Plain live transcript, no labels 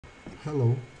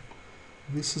Hello,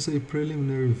 this is a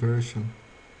preliminary version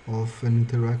of an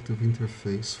interactive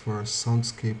interface for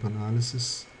soundscape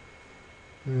analysis.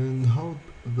 And how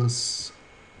does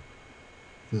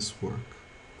this work?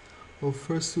 Well,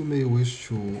 first you may wish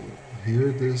to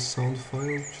hear the sound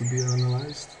file to be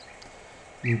analyzed.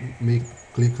 You may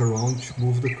click around to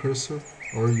move the cursor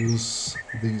or use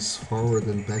these forward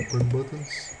and backward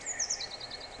buttons.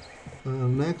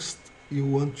 Next, you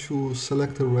want to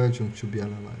select a region to be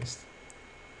analyzed.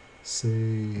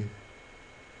 Say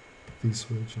this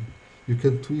region. You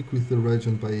can tweak with the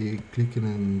region by clicking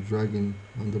and dragging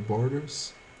on the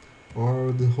borders,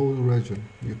 or the whole region.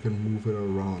 You can move it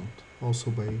around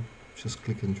also by just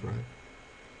click and drag.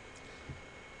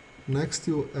 Next,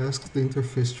 you ask the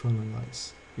interface to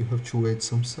analyze. You have to wait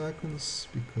some seconds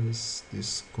because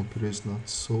this computer is not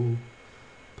so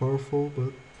powerful,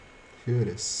 but here it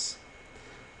is.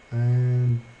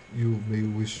 And you may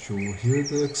wish to hear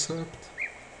the excerpt.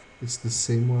 It's the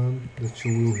same one that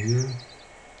you will hear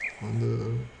on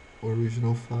the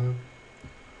original file.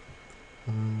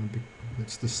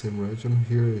 It's the same region.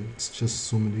 Here it's just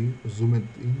zoomed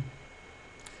in.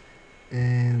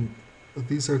 And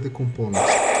these are the components.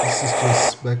 This is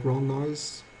just background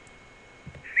noise.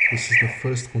 This is the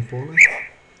first component.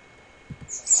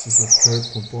 This is the third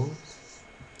component.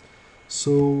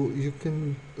 So you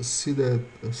can see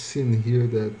in here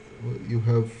that you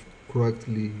have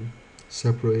correctly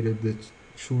separated the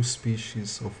two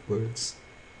species of birds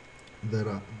that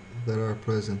are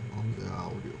present on the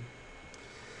audio.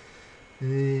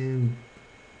 And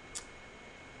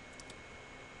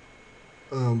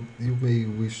you may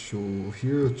wish to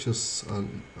hear just a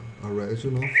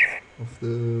region of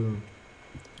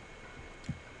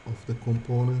the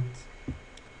component.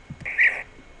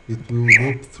 It will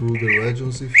loop through the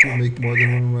regions. If you make more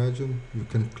than one region, you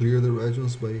can clear the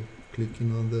regions by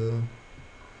clicking on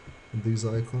this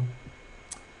icon.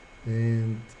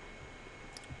 And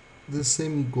the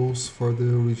same goes for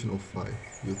the original file.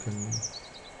 You can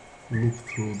loop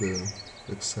through the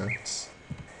excerpts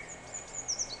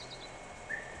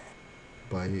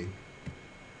by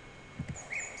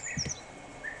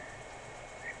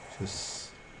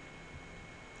just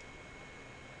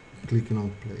clicking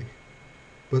on play.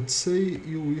 But say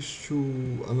you wish to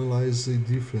analyze a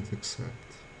different excerpt.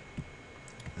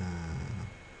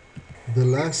 The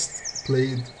last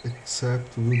played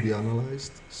excerpt will be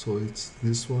analyzed, so it's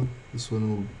this one. This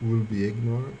one will be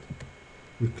ignored.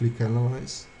 We click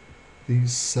analyze.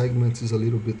 This segment is a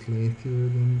little bit lengthier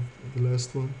than the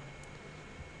last one,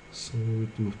 so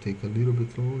it will take a little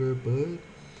bit longer, but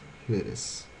here it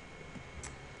is.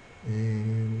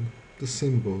 And the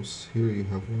same goes. Here you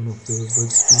have one of the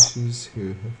bird species, here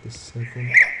you have the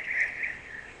second.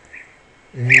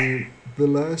 And the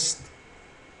last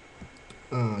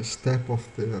step of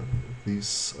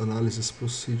this analysis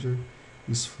procedure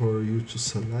is for you to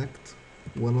select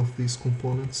one of these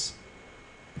components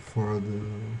for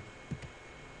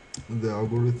the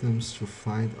algorithms to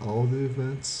find all the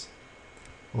events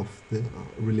of the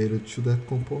related to that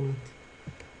component.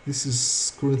 This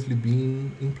is currently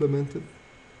being implemented.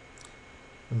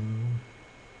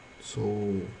 So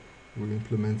we're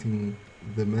implementing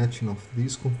the matching of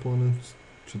these components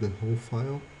to the whole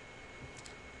file,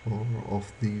 or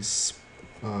of this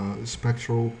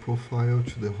spectral profile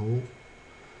to the whole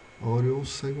audio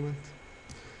segment.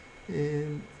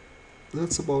 And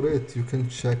that's about it. You can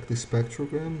check the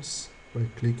spectrograms by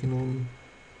clicking on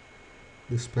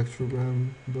the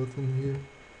spectrogram button here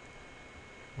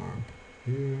or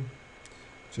here.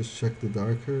 Just check the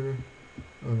darker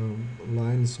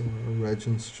lines or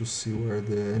regions to see where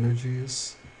the energy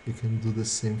is. You can do the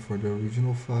same for the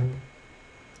original file.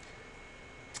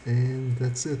 And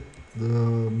that's it.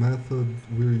 The method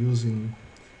we're using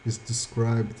is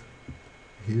described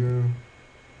here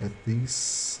at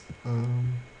this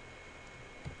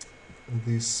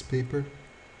paper.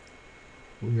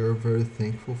 We are very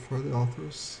thankful for the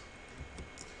authors.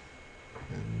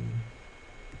 And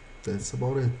that's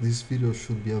about it. This video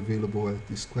should be available at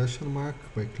this question mark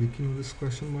by clicking on this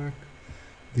question mark.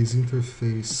 This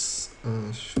interface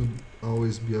should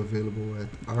always be available at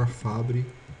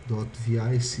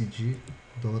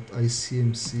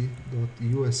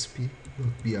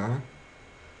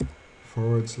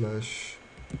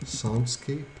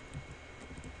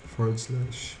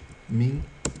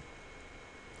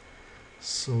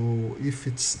So if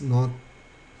it's not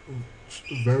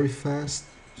very fast,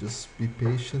 just be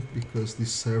patient because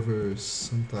this server is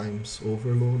sometimes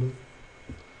overloaded.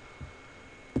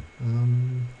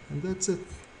 And that's it.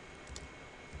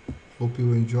 Hope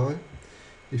you enjoy.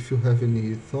 If you have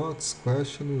any thoughts,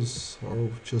 questions,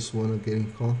 or just want to get in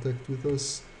contact with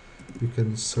us, You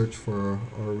can search for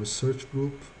our research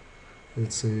group.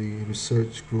 It's a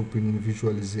research group in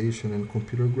visualization and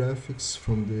computer graphics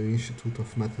from the Institute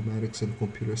of Mathematics and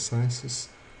Computer Sciences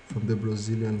from the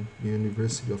Brazilian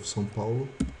University of São Paulo.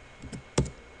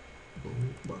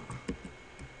 Opa.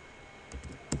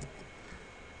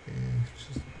 And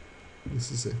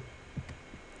this is it.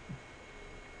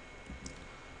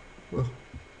 Well,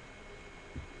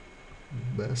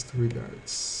 best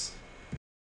regards.